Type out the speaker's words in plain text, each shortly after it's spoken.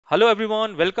Hello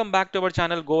everyone, welcome back to our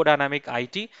channel Go Dynamic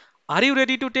IT. Are you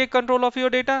ready to take control of your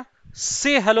data?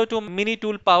 Say hello to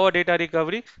MiniTool Power Data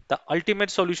Recovery, the ultimate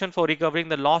solution for recovering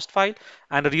the lost file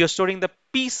and restoring the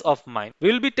peace of mind.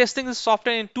 We will be testing this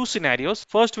software in two scenarios.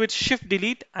 First with Shift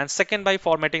Delete and second by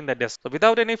formatting the disk. So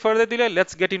without any further delay,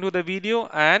 let's get into the video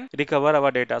and recover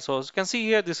our data. So as you can see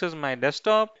here, this is my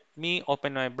desktop. Me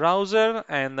open my browser,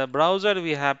 and the browser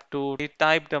we have to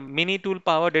type the MiniTool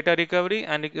Power Data Recovery,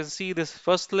 and you can see this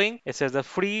first link. It says the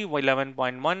free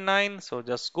 11.19. So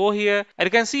just go here, and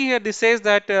you can see here this says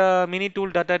that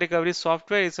MiniTool Data Recovery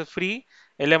software is a free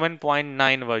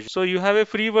 11.9 version. So you have a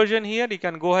free version here. You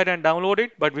can go ahead and download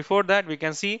it. But before that, we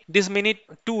can see this mini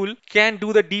tool can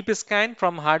do the deep scan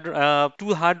from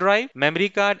to hard drive, memory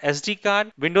card, SD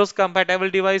card, Windows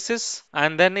compatible devices,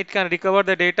 and then it can recover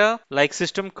the data like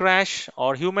system crash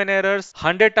or human errors,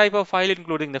 100 type of file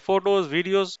including the photos,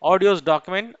 videos, audios,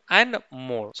 document, and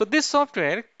more. So this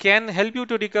software can help you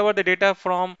to recover the data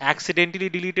from accidentally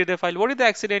deleted file. What is the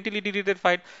accidentally deleted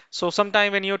file? So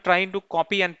sometime when you're trying to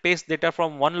copy and paste data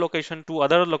from one location to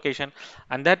other location,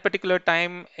 and that particular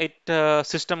time it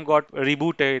system got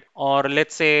rebooted, or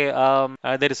let's say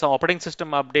there is an operating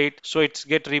system update, so it's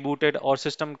get rebooted, or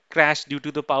system crashed due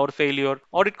to the power failure,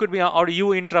 or it could be, or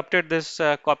you interrupted this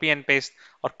copy and paste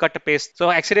or cut paste.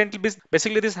 So accidentally,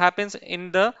 basically this happens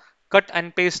in the cut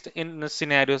and paste in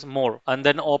scenarios more, and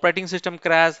then operating system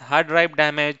crash, hard drive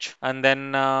damage, and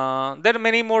then there are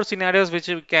many more scenarios which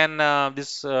you can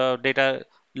this data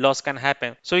loss can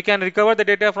happen. So you can recover the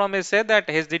data from, I said that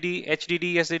HDD,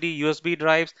 HDD, SSD, USB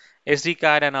drives, SD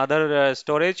card, and other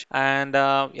storage. And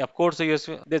of course, the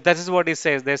USB, that is what it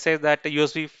says. They say that the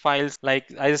USB files, like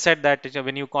I said, that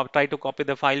when you try to copy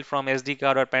the file from SD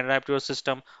card or pen drive to your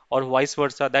system, or vice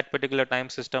versa, that particular time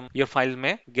system, your file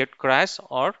may get crashed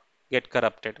or get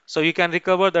corrupted. So you can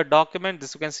recover the document.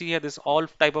 This you can see here, this all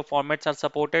type of formats are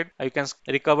supported. You can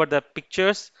recover the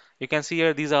pictures. You can see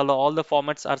here, these are all the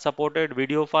formats are supported: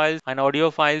 video files and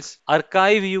audio files.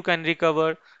 Archive you can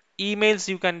recover, emails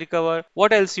you can recover.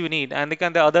 What else you need? And they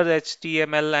can the other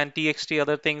HTML and TXT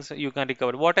other things you can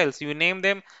recover. What else? You name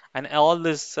them, and all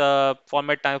this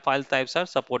format type file types are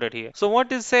supported here. So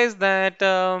what it says that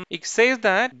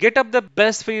get up the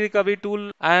best free recovery tool,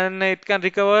 and it can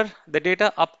recover the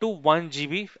data up to 1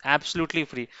 GB absolutely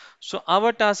free. So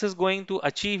our task is going to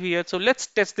achieve here. So let's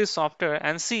test this software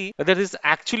and see whether this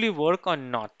actually work or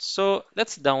not. So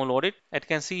let's download it. I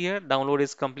can see here download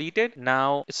is completed.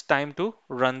 Now it's time to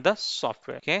run the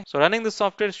software. Okay, so running the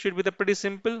software should be the pretty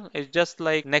simple. It's just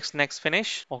like next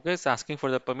finish. Okay, it's asking for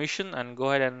the permission, and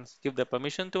go ahead and give the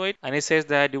permission to it. And it says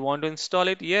that you want to install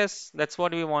it. Yes, that's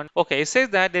what we want. Okay, it says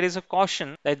that there is a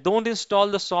caution that don't install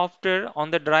the software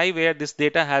on the drive where this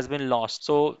data has been lost.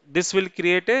 So this will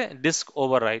create a disk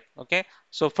overwrite. Okay,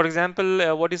 so for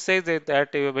example, what it says is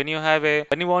that when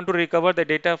you want to recover the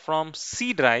data from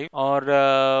C drive,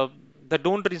 or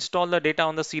don't install the data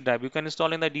on the C drive. You can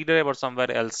install in the D drive or somewhere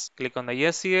else. Click on the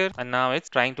yes here, and now it's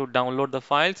trying to download the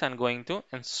files and going to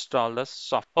install the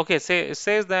software. Okay, it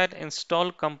says that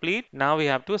install complete. Now we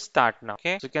have to start now.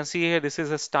 Okay, so you can see here this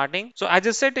is a starting. So as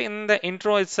I said in the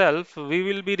intro itself, we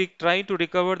will be trying to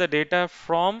recover the data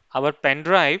from our pen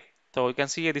drive. So you can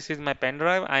see here, this is my pen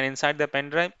drive, and inside the pen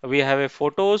drive we have a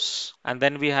photos, and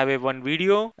then we have a one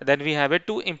video, then we have a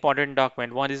two important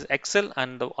document. One is Excel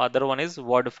and the other one is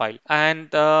Word file.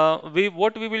 And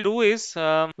what we will do is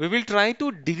we will try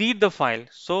to delete the file.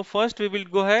 So first we will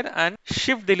go ahead and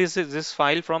shift delete this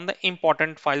file from the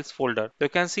important files folder. So you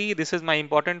can see this is my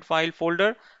important file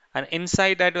folder, and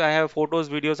inside that I have photos,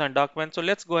 videos, and documents. So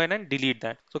let's go ahead and delete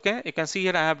that. Okay, you can see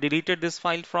here I have deleted this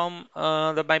file from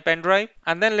my pen drive,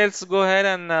 and then let's go ahead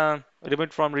and remove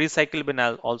it from recycle bin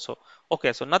also.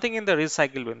 Okay, so nothing in the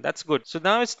recycle bin. That's good. So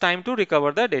now it's time to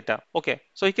recover the data. Okay,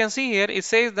 so you can see here it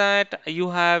says that you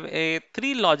have a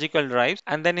three logical drives,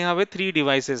 and then you have a three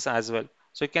devices as well.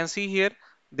 So you can see here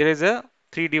there is a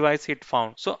three device hit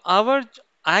found. So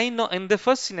I know in the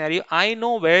first scenario, I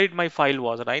know where my file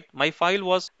was, right? My file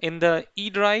was in the E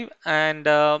drive, and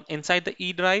inside the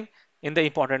E drive in the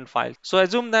important file. So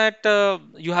assume that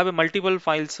you have a multiple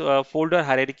files folder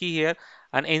hierarchy here,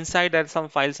 and inside that some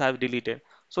files have deleted.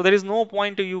 So there is no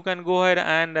point to you can go ahead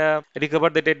and recover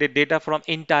the data from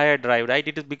entire drive, right?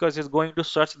 It is because it's going to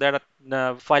search that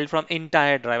file from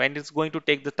entire drive, and it's going to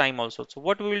take the time also. So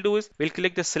what we will do is we'll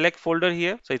click the select folder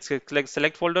here. So it's click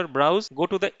select folder, browse, go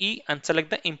to the E and select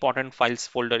the important files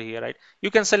folder here, right?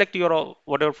 You can select your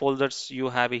whatever folders you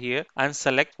have here and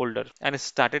select folder, and it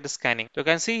started scanning. So you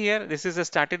can see here this is a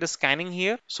started scanning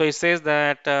here. So it says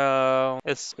that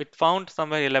it found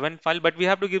somewhere 11 file, but we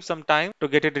have to give some time to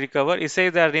get it recovered. It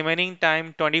says there remaining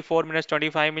time 24 minutes,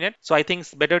 25 minutes. So I think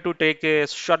it's better to take a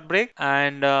short break,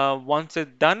 and once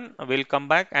it's done, we'll come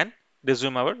back and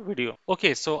resume our video.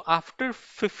 Okay, so after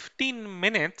 15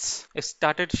 minutes, it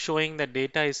started showing the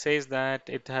data. It says that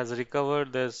it has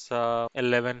recovered this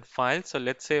 11 files. So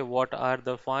let's say what are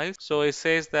the files. So it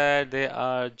says that they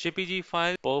are JPG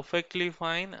files, perfectly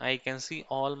fine. I can see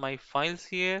all my files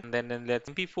here. And then let's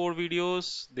MP4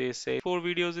 videos. They say 4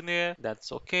 videos in there.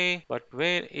 That's okay. But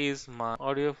where is my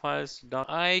audio files?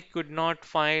 I could not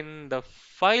find the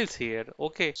files here.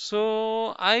 Okay,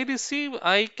 so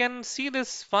I can see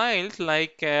this files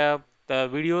like the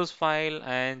videos file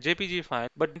and JPG file,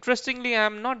 but interestingly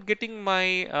I'm not getting my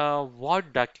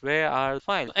Word doc. Where are the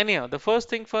files? Anyhow, the first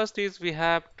thing first is we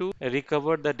have to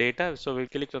recover the data. So we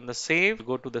click on the save,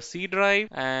 go to the C drive,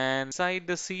 and inside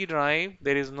the C drive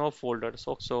there is no folder.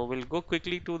 So we'll go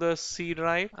quickly to the C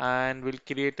drive and we'll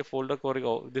create a folder.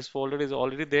 Oh, this folder is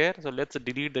already there, so let's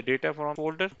delete the data from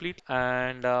folder complete,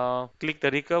 and click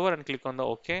the recover and click on the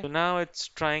OK. So now it's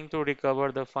trying to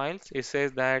recover the files. It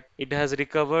says that it has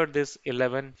recovered this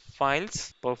 11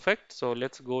 files. Perfect. So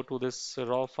let's go to this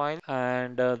raw file,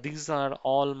 and these are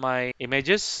all my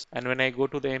images. And when I go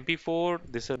to the MP4,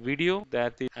 this is a video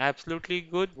that is absolutely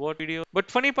good. What video? But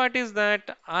funny part is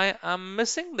that I am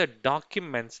missing the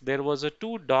documents. There was a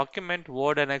two document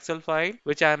Word and Excel file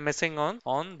which I am missing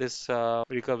on this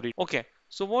recovery. Okay.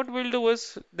 So what we'll do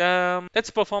is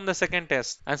let's perform the second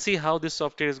test and see how this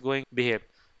software is going to behave.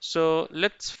 So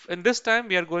let's, in this time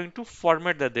we are going to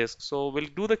format the disk. So we'll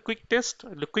do the quick test,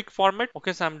 the quick format.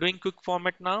 Okay, so I'm doing quick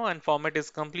format now and format is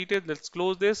completed. Let's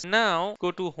close this. Now go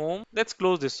to home. Let's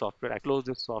close this software. I close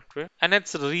this software and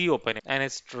it's reopen it, and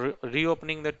it's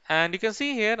reopening that. And you can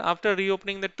see here after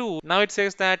reopening the tool, now it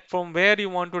says that from where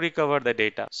you want to recover the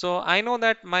data. So I know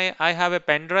that I have a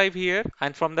pen drive here,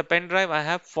 and from the pen drive I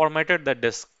have formatted the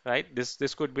disk. Right,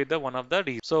 this could be the one of the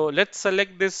reasons. So let's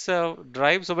select this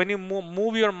drive. So when you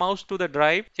move your mouse to the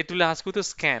drive, it will ask you to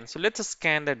scan. So let's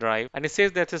scan the drive, and it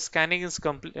says that the scanning is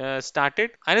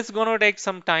started, and it's going to take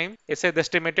some time. It says the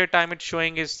estimated time it's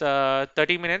showing is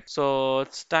 30 minutes. So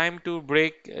it's time to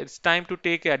break. It's time to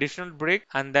take an additional break,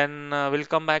 and then we'll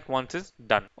come back once it's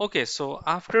done. Okay, so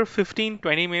after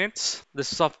 15-20 minutes, the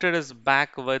software is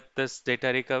back with this data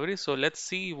recovery. So let's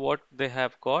see what they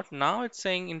have got. Now it's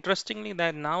saying interestingly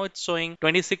that now it's showing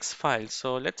 26 files.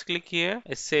 So let's click here.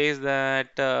 It says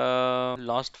that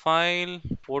lost file,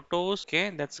 photos. Okay,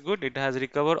 that's good. It has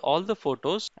recovered all the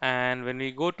photos. And when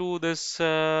we go to this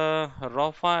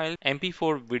raw file,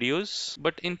 MP4 videos,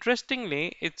 but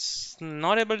interestingly, it's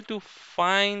not able to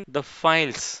find the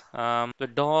files,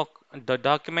 the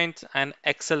documents and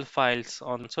Excel files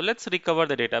on. So let's recover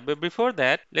the data. But before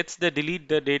that, let's delete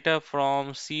the data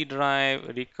from C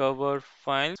drive, recover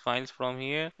files from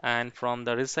here, and from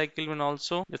the recycle one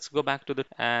also. Let's go back to the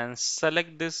and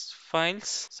select this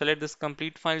files, select this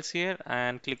complete files here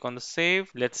and click on the save.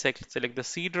 Let's select the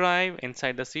C drive,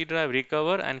 inside the C drive,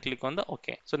 recover and click on the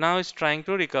OK. So now it's trying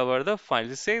to recover the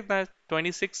files. It says that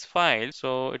 26 files,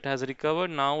 so it has recovered.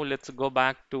 Now let's go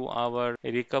back to our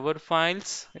recover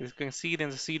files. As you can see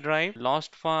in the C drive,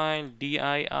 lost file,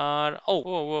 dir. Oh,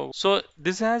 whoa, whoa. So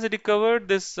this has recovered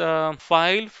this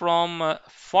file from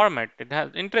format. It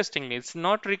has, interestingly, it's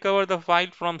not recovered the file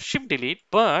from shift delete,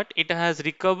 but it has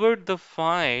recovered the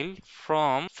file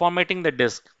from formatting the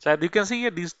disk. So as you can see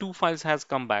here, these two files has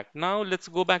come back. Now let's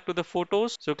go back to the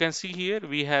photos. So you can see here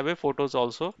we have a photos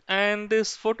also, and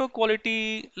this photo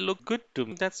quality look good to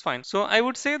me. That's fine. So I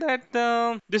would say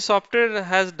that this software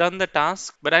has done the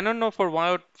task, but I don't know for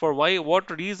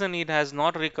what reason it has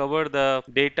not recovered the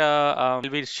data.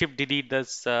 We shift delete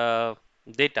this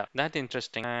data. That's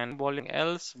interesting. And volume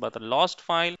else, but the lost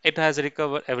file, it has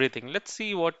recovered everything. Let's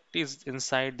see what is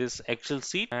inside this Excel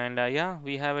sheet. And yeah,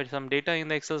 we have some data in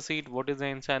the Excel sheet. What is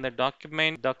inside the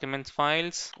documents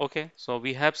files? Okay, so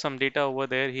we have some data over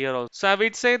there here also. So I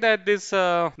would say that this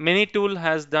mini tool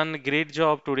has done a great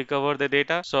job to recover the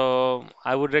data. So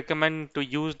I would recommend to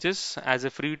use this as a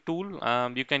free tool.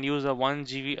 You can use a 1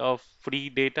 GB of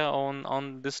free data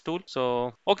on this tool.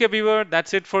 So okay viewer,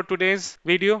 that's it for today's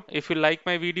video. If you like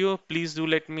my video, please do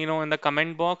let me know in the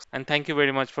comment box, and thank you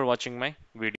very much for watching my video.